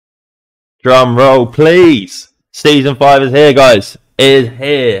Drum roll, please. Season 5 is here, guys. It is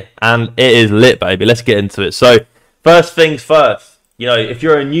here, and it is lit, baby. Let's get into it. So, first things first. You know, if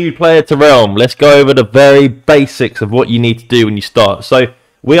you're a new player to Realm, let's go over the very basics of what you need to do when you start. So,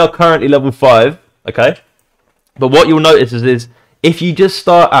 we are currently level 5, okay? But what you'll notice is if you just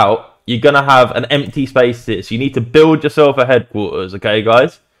start out, you're going to have an empty space here. So, you need to build yourself a headquarters, okay,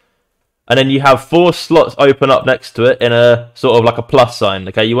 guys? And then you have 4 slots open up next to it in a sort of like a plus sign,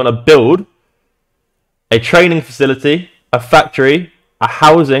 okay? You want to build a training facility, a factory, a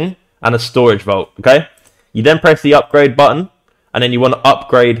housing, and a storage vault, okay? You then press the upgrade button, and then you want to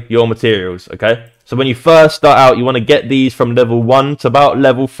upgrade your materials, okay? So when you first start out, you want to get these from level 1 to about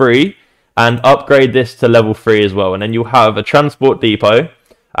level 3, and upgrade this to level 3 as well. And then you'll have a transport depot,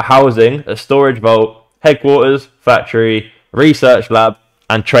 a housing, a storage vault, headquarters, factory, research lab,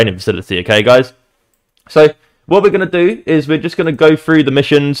 and training facility, okay, guys? So what we're going to do is we're just going to go through the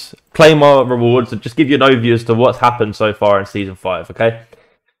missions, claim our rewards, and just give you an overview as to what's happened so far in Season 5, okay?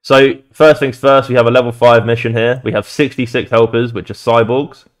 So, first things first, we have a level 5 mission here. We have 66 helpers, which are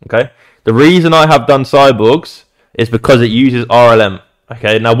cyborgs, okay? The reason I have done cyborgs is because it uses RLM,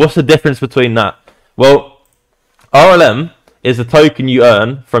 okay? Now, what's the difference between that? Well, RLM is the token you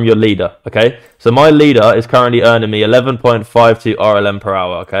earn from your leader, okay? So, my leader is currently earning me 11.52 RLM per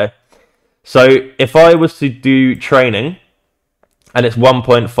hour, okay? So, if I was to do training, and it's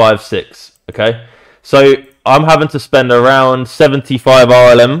 1.56, okay? So, I'm having to spend around 75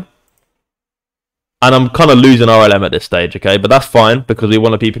 RLM, and I'm kind of losing RLM at this stage, okay? But that's fine, because we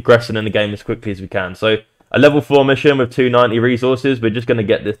want to be progressing in the game as quickly as we can. So, a level 4 mission with 290 resources, we're just going to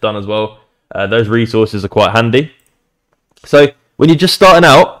get this done as well. Those resources are quite handy. So, when you're just starting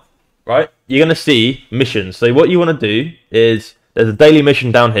out, right, you're going to see missions. So, what you want to do is, there's a daily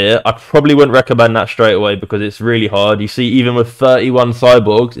mission down here. I probably wouldn't recommend that straight away because it's really hard. You see, even with 31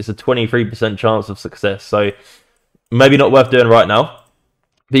 cyborgs, it's a 23% chance of success. So, maybe not worth doing right now.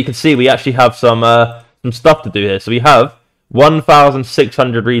 But you can see we actually have some stuff to do here. So, we have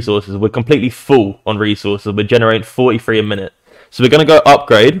 1,600 resources. We're completely full on resources. We're generating 43 a minute. So, we're going to go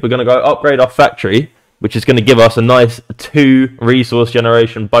upgrade. We're going to go upgrade our factory, which is going to give us a nice 2 resource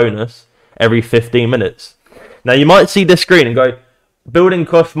generation bonus every 15 minutes. Now, you might see this screen and go, building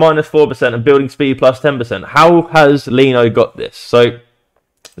cost minus 4% and building speed plus 10%. How has Leano got this? So,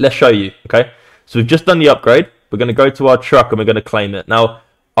 let's show you, okay? So, we've just done the upgrade. We're going to go to our truck and we're going to claim it. Now,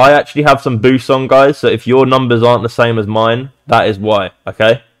 I actually have some boosts on, guys. So, if your numbers aren't the same as mine, that is why,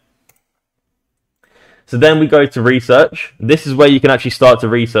 okay? So, then we go to research. This is where you can actually start to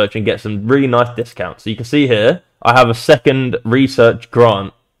research and get some really nice discounts. So, you can see here, I have a second research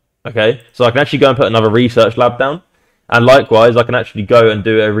grant. Okay, so I can actually go and put another research lab down. And likewise, I can actually go and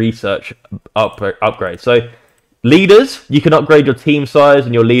do a research upgrade. So, leaders, you can upgrade your team size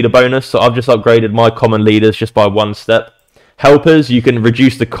and your leader bonus. So, I've just upgraded my common leaders just by 1 step. Helpers, you can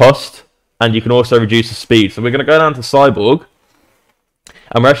reduce the cost. And you can also reduce the speed. So, we're going to go down to Cyborg.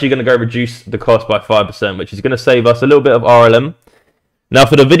 And we're actually going to go reduce the cost by 5%, which is going to save us a little bit of RLM. Now,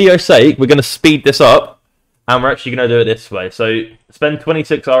 for the video's sake, we're going to speed this up. And we're actually going to do it this way. So, spend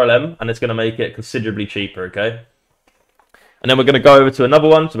 26 RLM, and it's going to make it considerably cheaper, okay? And then we're going to go over to another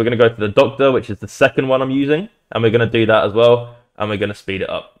one. So, we're going to go to the doctor, which is the second one I'm using. And we're going to do that as well. And we're going to speed it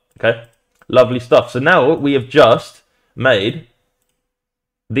up, okay? Lovely stuff. So, now we have just made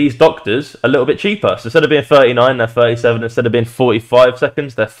these doctors a little bit cheaper. So, instead of being 39, they're 37. Instead of being 45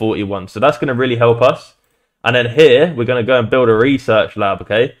 seconds, they're 41. So, that's going to really help us. And then here, we're going to go and build a research lab,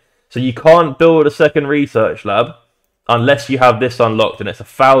 okay? So you can't build a second research lab unless you have this unlocked, and it's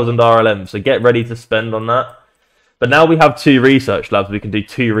 1,000 RLM. So get ready to spend on that. But now we have 2 research labs. We can do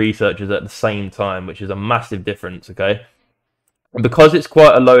 2 researches at the same time, which is a massive difference, okay? And because it's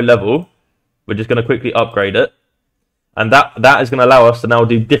quite a low level, we're just going to quickly upgrade it. And that is going to allow us to now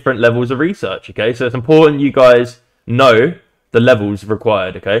do different levels of research, okay? So it's important you guys know the levels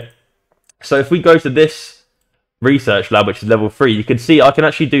required, okay? So if we go to this research lab, which is level 3, you can see I can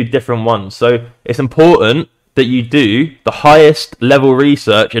actually do different ones. So it's important that you do the highest level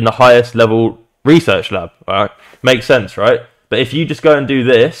research in the highest level research lab. All right, makes sense, right? But if you just go and do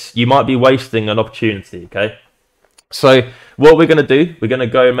this, you might be wasting an opportunity, okay? So what we're going to do, we're going to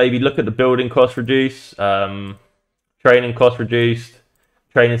go maybe look at the building cost reduce, training cost reduced,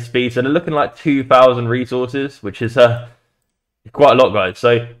 training speed. So they're looking like 2,000 resources, which is quite a lot, guys.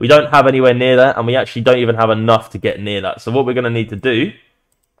 So we don't have anywhere near that, and we actually don't even have enough to get near that. So what we're going to need to do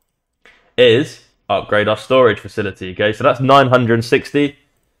is upgrade our storage facility, okay? So that's 960.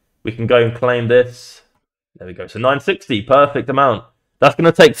 We can go and claim this. There we go. So 960, perfect amount. That's going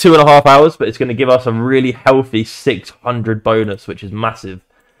to take 2.5 hours, but it's going to give us a really healthy 600 bonus, which is massive.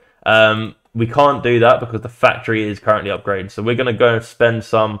 We can't do that because the factory is currently upgraded. So we're going to go and spend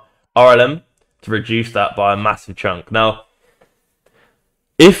some RLM to reduce that by a massive chunk. Now,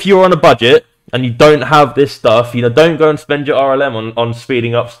 if you're on a budget and you don't have this stuff, don't go and spend your RLM on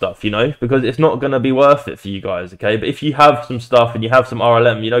speeding up stuff, because it's not going to be worth it for you guys, okay? But if you have some stuff and you have some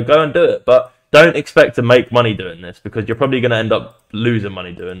RLM, go and do it. But don't expect to make money doing this because you're probably going to end up losing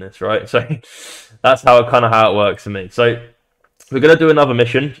money doing this, right? So that's how it works for me. So we're going to do another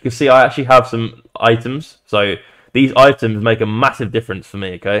mission. You can see I actually have some items. So these items make a massive difference for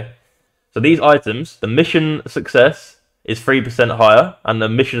me, okay? So these items, the mission success is 3% higher and the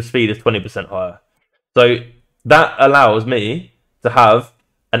mission speed is 20% higher. So that allows me to have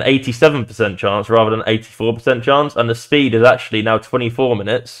an 87% chance rather than 84% chance, and the speed is actually now 24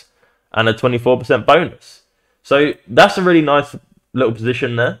 minutes and a 24% bonus. So that's a really nice little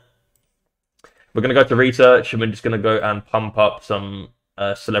position there. We're going to go to research and we're just going to go and pump up some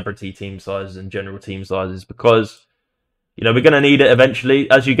celebrity team sizes and general team sizes because we're going to need it eventually.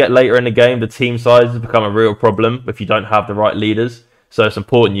 As you get later in the game, the team sizes become a real problem if you don't have the right leaders. So it's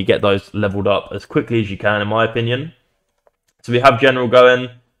important you get those leveled up as quickly as you can, in my opinion. So we have general going.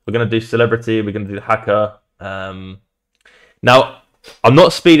 We're going to do celebrity. We're going to do the hacker. Now, I'm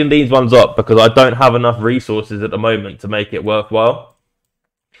not speeding these ones up because I don't have enough resources at the moment to make it worthwhile.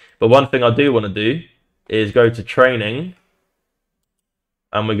 But one thing I do want to do is go to training.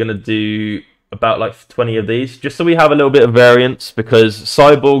 And we're going to do about like 20 of these, just so we have a little bit of variance, because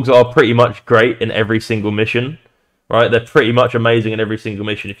cyborgs are pretty much great in every single mission, right? They're pretty much amazing in every single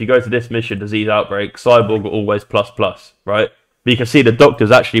mission. If you go to this mission, disease outbreak, cyborg are always plus, right? But you can see the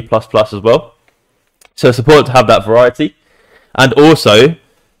doctor's actually plus as well. So it's important to have that variety. And also,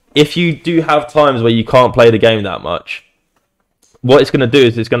 if you do have times where you can't play the game that much, what it's going to do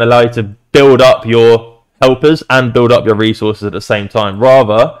is it's going to allow you to build up your helpers and build up your resources at the same time,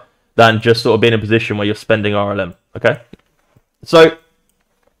 rather than just sort of being in a position where you're spending RLM, okay? So,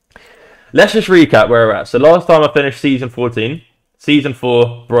 let's just recap where we're at. So last time I finished Season 14, Season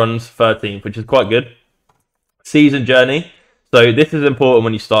 4, Bronze 13th, which is quite good. Season Journey. So this is important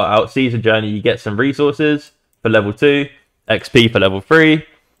when you start out. Season Journey, you get some resources for level 2, XP for level 3,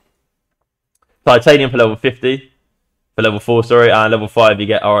 Titanium for level 50, for level 4, sorry, and level 5 you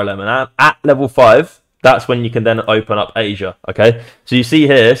get RLM. And at level 5, that's when you can then open up Asia, okay? So you see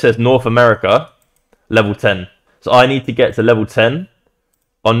here, it says North America, level 10. So I need to get to level 10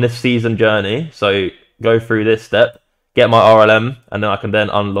 on this season journey. So go through this step, get my RLM, and then I can then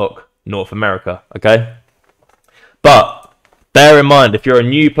unlock North America, okay? But bear in mind, if you're a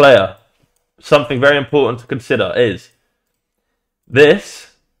new player, something very important to consider is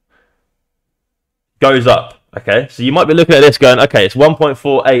this goes up, okay? So you might be looking at this going, okay, it's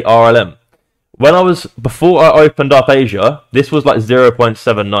 1.48 RLM. Before I opened up Asia, this was like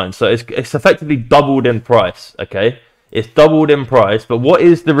 0.79. So it's effectively doubled in price, okay? It's doubled in price, but what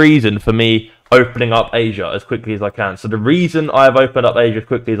is the reason for me opening up Asia as quickly as I can? So the reason I've opened up Asia as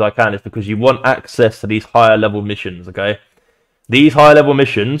quickly as I can is because you want access to these higher level missions, okay? These higher level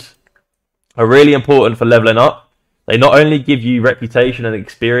missions are really important for leveling up. They not only give you reputation and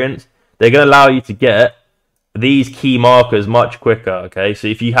experience, they're going to allow you to get these key markers much quicker, okay? So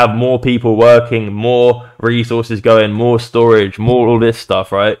if you have more people working, more resources going, more storage, more all this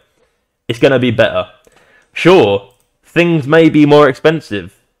stuff, right? It's going to be better. Sure, things may be more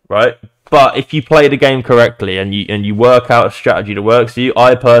expensive, right? But if you play the game correctly and you work out a strategy that works for you,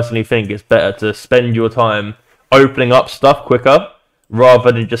 I personally think it's better to spend your time opening up stuff quicker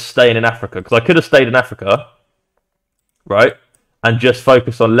rather than just staying in Africa. Because I could have stayed in Africa, right? And just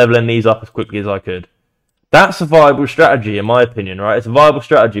focused on leveling these up as quickly as I could. That's a viable strategy, in my opinion, right? It's a viable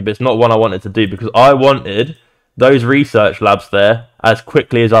strategy, but it's not one I wanted to do because I wanted those research labs there as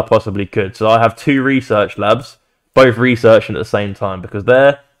quickly as I possibly could. So I have 2 research labs, both researching at the same time, because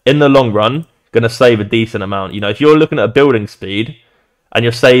they're, in the long run, going to save a decent amount. If you're looking at a building speed and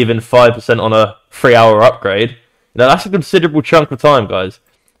you're saving 5% on a 3-hour upgrade, that's a considerable chunk of time, guys.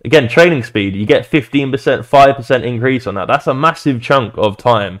 Again, training speed, you get 15%, 5% increase on that. That's a massive chunk of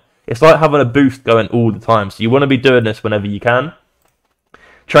time. It's like having a boost going all the time. So you want to be doing this whenever you can.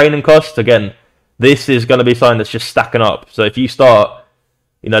 Training costs, again, this is going to be something that's just stacking up. So if you start,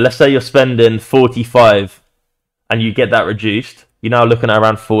 let's say you're spending 45 and you get that reduced, you're now looking at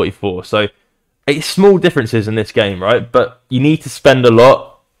around 44. So it's small differences in this game, right? But you need to spend a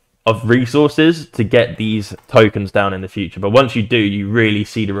lot of resources to get these tokens down in the future. But once you do, you really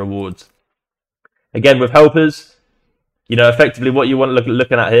see the rewards. Again, with helpers, effectively what you want to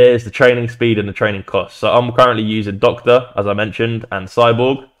looking at here is the training speed and the training cost. So I'm currently using Doctor, as I mentioned, and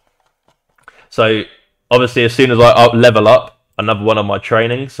Cyborg. So obviously, as soon as I level up, another one of my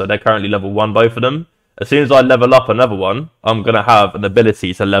trainings. So they're currently level 1, both of them. As soon as I level up another one, I'm going to have an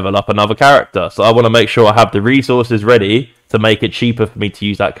ability to level up another character. So I want to make sure I have the resources ready to make it cheaper for me to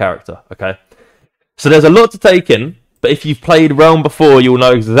use that character, okay? So there's a lot to take in, but if you've played Realm before, you'll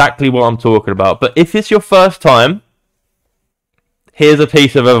know exactly what I'm talking about. But if it's your first time, here's a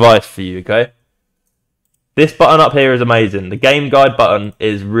piece of advice for you, okay? This button up here is amazing. The game guide button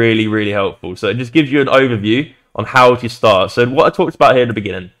is really, really helpful. So it just gives you an overview on how to start. So what I talked about here at the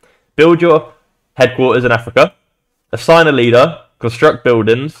beginning, build your headquarters in Africa, assign a leader, construct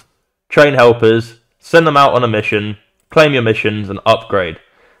buildings, train helpers, send them out on a mission, claim your missions, and upgrade.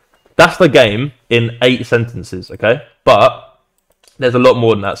 That's the game in 8 sentences, okay? But there's a lot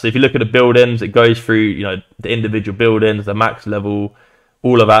more than that. So if you look at the buildings, it goes through, you know, the individual buildings, the max level,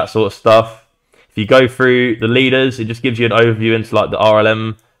 all of that sort of stuff. If you go through the leaders, it just gives you an overview into like the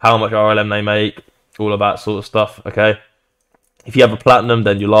RLM, how much RLM they make, all of that sort of stuff, okay? If you have a platinum,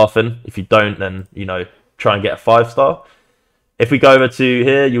 then you're laughing. If you don't, then, you know, try and get a 5-star. If we go over to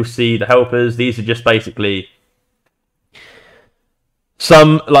here, you'll see the helpers. These are just basically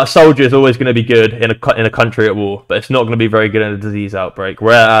some, like, soldier is always going to be good in a country at war, but it's not going to be very good in a disease outbreak.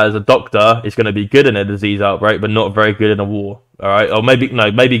 Whereas a doctor is going to be good in a disease outbreak, but not very good in a war. All right, or maybe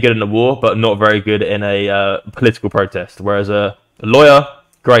good in a war, but not very good in a political protest. Whereas a lawyer,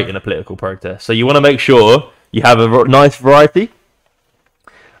 great in a political protest. So you want to make sure you have a nice variety.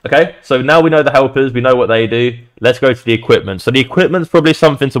 Okay, so now we know the helpers, we know what they do. Let's go to the equipment. So the equipment's probably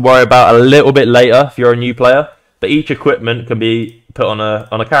something to worry about a little bit later if you're a new player. But each equipment can be put on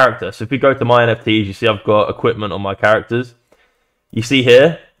a character. So if we go to my NFTs, you see I've got equipment on my characters. You see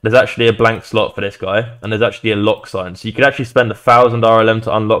here, there's actually a blank slot for this guy, and there's actually a lock sign. So you could actually spend 1,000 RLM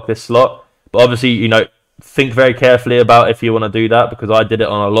to unlock this slot. But obviously, you know, think very carefully about if you want to do that, because I did it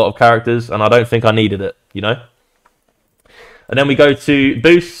on a lot of characters, and I don't think I needed it, you know? And then we go to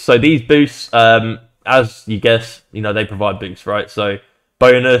boosts. So these boosts, as you guess, you know, they provide boosts, right? So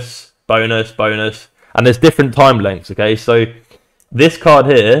bonus, bonus, bonus. And there's different time lengths, okay? So this card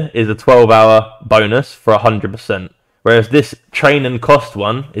here is a 12-hour bonus for 100%. Whereas this train and cost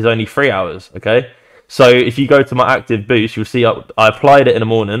one is only 3 hours, okay? So if you go to my active boost, you'll see I applied it in the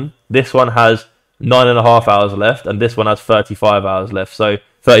morning. This one has 9.5 hours left, and this one has 35 hours left. So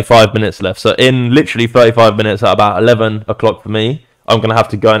 35 minutes left. So in literally 35 minutes at about 11 o'clock for me, I'm going to have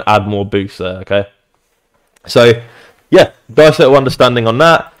to go and add more boosts there, okay? So, yeah, nice little understanding on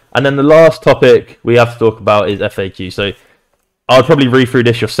that. And then the last topic we have to talk about is FAQ. So I'll probably read through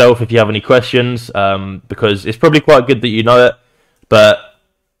this yourself if you have any questions, because it's probably quite good that you know it. But,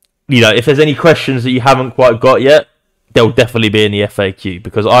 you know, if there's any questions that you haven't quite got yet, they'll definitely be in the FAQ.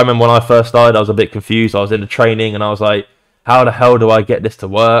 Because I remember when I first started, I was a bit confused. I was in the training and I was like, how the hell do I get this to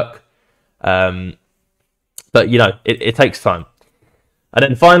work? But, you know, it takes time. And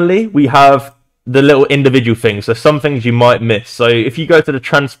then finally, we have the little individual things. So some things you might miss. So if you go to the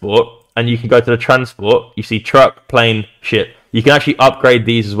transport, and you can go to the transport, you see truck, plane, ship. You can actually upgrade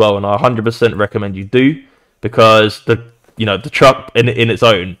these as well, and I 100% recommend you do, because the truck in its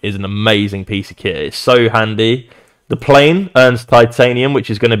own is an amazing piece of kit. It's so handy. The plane earns titanium, which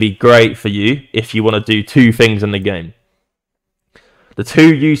is going to be great for you if you want to do 2 things in the game. The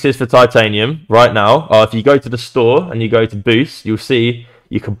 2 uses for titanium right now are, if you go to the store and you go to boost, you'll see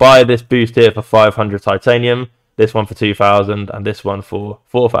you can buy this boost here for 500 titanium, this one for 2,000, and this one for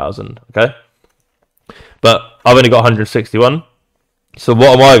 4,000, okay? But I've only got 161, so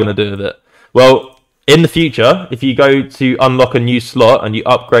what am I going to do with it? Well, in the future, if you go to unlock a new slot and you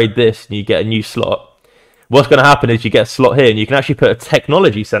upgrade this and you get a new slot, what's going to happen is you get a slot here and you can actually put a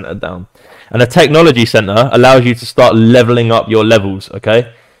technology center down. And a technology center allows you to start leveling up your levels,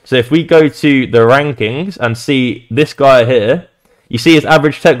 okay? So if we go to the rankings and see this guy here, you see his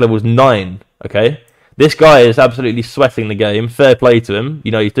average tech level is 9, okay? This guy is absolutely sweating the game. Fair play to him.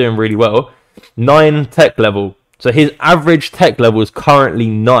 You know, he's doing really well. 9 tech level. So his average tech level is currently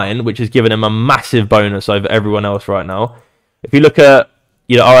 9, which has given him a massive bonus over everyone else right now. If you look at,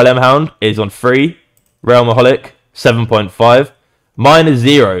 you know, RLM Hound is on 3. Realmaholic, 7.5. Mine is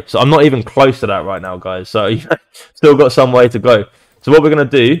 0. So I'm not even close to that right now, guys. So you know, still got some way to go. So what we're going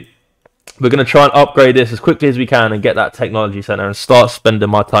to do, we're going to try and upgrade this as quickly as we can and get that technology center and start spending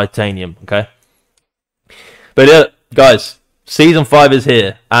my titanium, okay? But yeah, guys, Season 5 is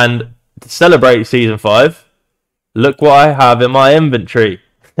here. And to celebrate Season 5, look what I have in my inventory.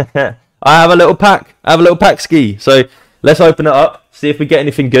 I have a little pack. I have a little pack ski. So let's open it up, see if we get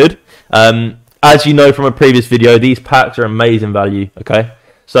anything good. As you know from a previous video, these packs are amazing value, okay?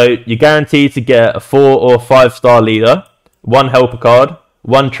 So you're guaranteed to get a 4 or 5-star leader, 1 helper card,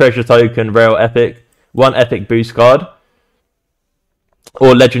 1 treasure token, rare epic, 1 epic boost card.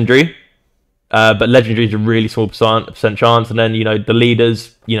 or legendary. But legendary is a really small percent chance. And then, you know, the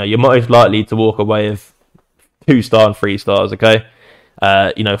leaders, you know, you're most likely to walk away with 2-star and 3 stars, okay?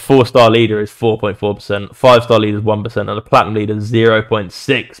 You know, 4-star leader is 4.4%, 5-star leader is 1%, and the platinum leader is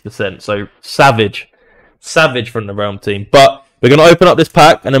 0.6%. So savage from the Realm team. But we're going to open up this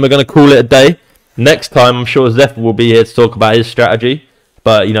pack, and then we're going to call it a day. Next time, I'm sure Zeph will be here to talk about his strategy.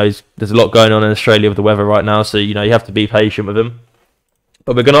 But, you know, there's a lot going on in Australia with the weather right now, so, you know, you have to be patient with him.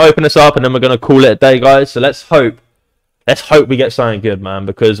 But we're going to open this up, and then we're going to call it a day, guys. So let's hope we get something good, man,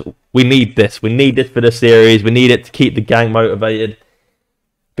 because we need this. We need this for the series. We need it to keep the gang motivated.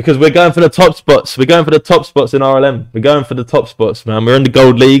 Because we're going for the top spots. We're going for the top spots in RLM. We're going for the top spots, man. We're in the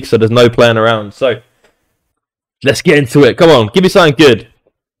gold league, so there's no playing around. So let's get into it. Come on, give me something good.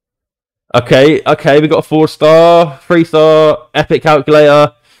 Okay, we got a 4-star, 3-star, epic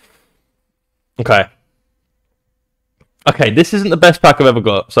calculator. Okay, this isn't the best pack I've ever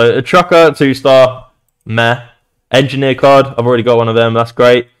got. So a trucker, 2-star, meh. Engineer card, I've already got one of them. That's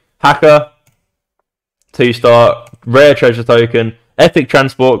great. Hacker, 2-star, rare treasure token. Epic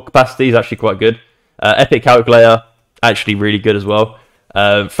transport capacity is actually quite good. Epic calculator, actually really good as well.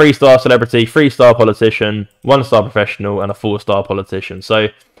 3-star celebrity, 3-star politician, 1-star professional, and a 4-star politician. So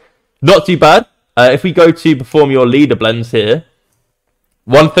not too bad. If we go to perform your leader blends here,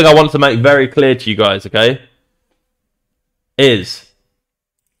 one thing I want to make very clear to you guys, okay, is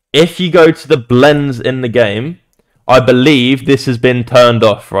if you go to the blends in the game, I believe this has been turned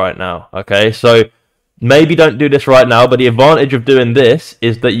off right now, okay? So maybe don't do this right now, but the advantage of doing this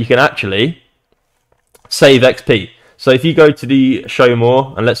is that you can actually save XP. So if you go to the show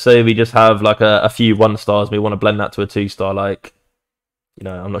more, and let's say we just have like a few 1-stars, we want to blend that to a 2-star, like, you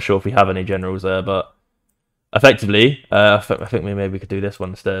know, I'm not sure if we have any generals there, but effectively, I think maybe we could do this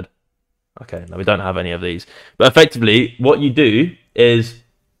one instead. Okay, no, we don't have any of these. But effectively, what you do is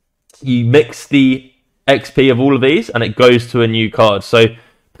you mix the XP of all of these, and it goes to a new card. So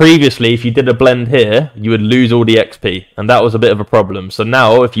previously, if you did a blend here, you would lose all the XP, and that was a bit of a problem. So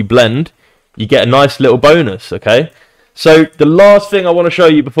now, if you blend, you get a nice little bonus, okay? So the last thing I want to show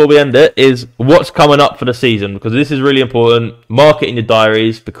you before we end it is what's coming up for the season, because this is really important. Mark it in your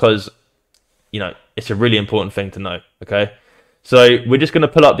diaries, because, you know, it's a really important thing to know, okay? So we're just going to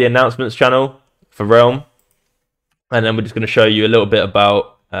pull up the announcements channel for Realm, and then we're just going to show you a little bit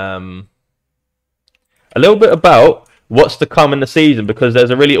about what's to come in the season, because there's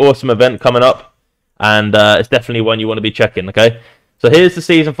a really awesome event coming up, and it's definitely one you want to be checking, okay? So here's the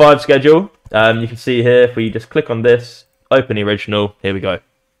Season 5 schedule. You can see here, if we just click on this, open the original, here we go.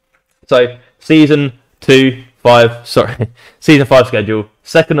 So Season 5 schedule.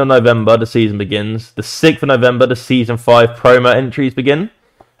 2nd of November, the season begins. The 6th of November, the Season 5 promo entries begin.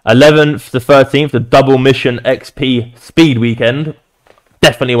 11th to 13th, the double mission XP speed weekend.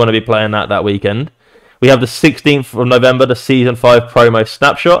 Definitely want to be playing that weekend. We have the 16th of November, the Season 5 promo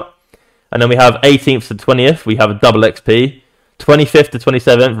snapshot. And then we have 18th to 20th, we have a double XP. 25th to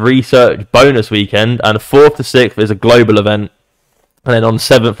 27th, research bonus weekend. And 4th to 6th is a global event. And then on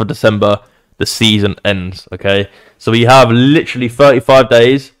 7th of December, the season ends, okay? So we have literally 35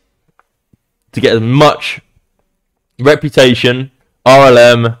 days to get as much reputation,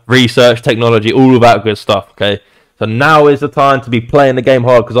 RLM, research, technology, all of that good stuff, okay? So now is the time to be playing the game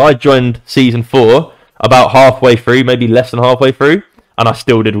hard, because I joined Season 4 about halfway through, maybe less than halfway through, and I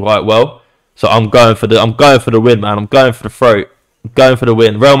still did quite well. So I'm going for the win, man. I'm going for the throat. I'm going for the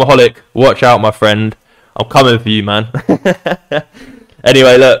win. Realmaholic, watch out, my friend. I'm coming for you, man.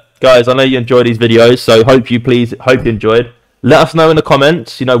 Anyway, look, guys, I know you enjoy these videos, so hope you enjoyed. Let us know in the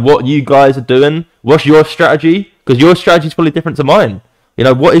comments, you know, what you guys are doing. What's your strategy? Because your strategy is probably different to mine. You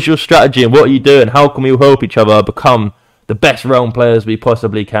know, what is your strategy and what are you doing? How can we help each other become the best Realm players we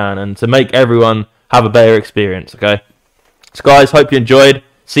possibly can, and to make everyone have a better experience, okay? So, guys, hope you enjoyed.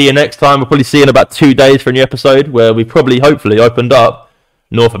 See you next time. We'll probably see you in about 2 days for a new episode, where we hopefully opened up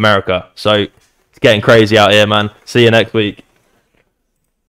North America. So it's getting crazy out here, man. See you next week.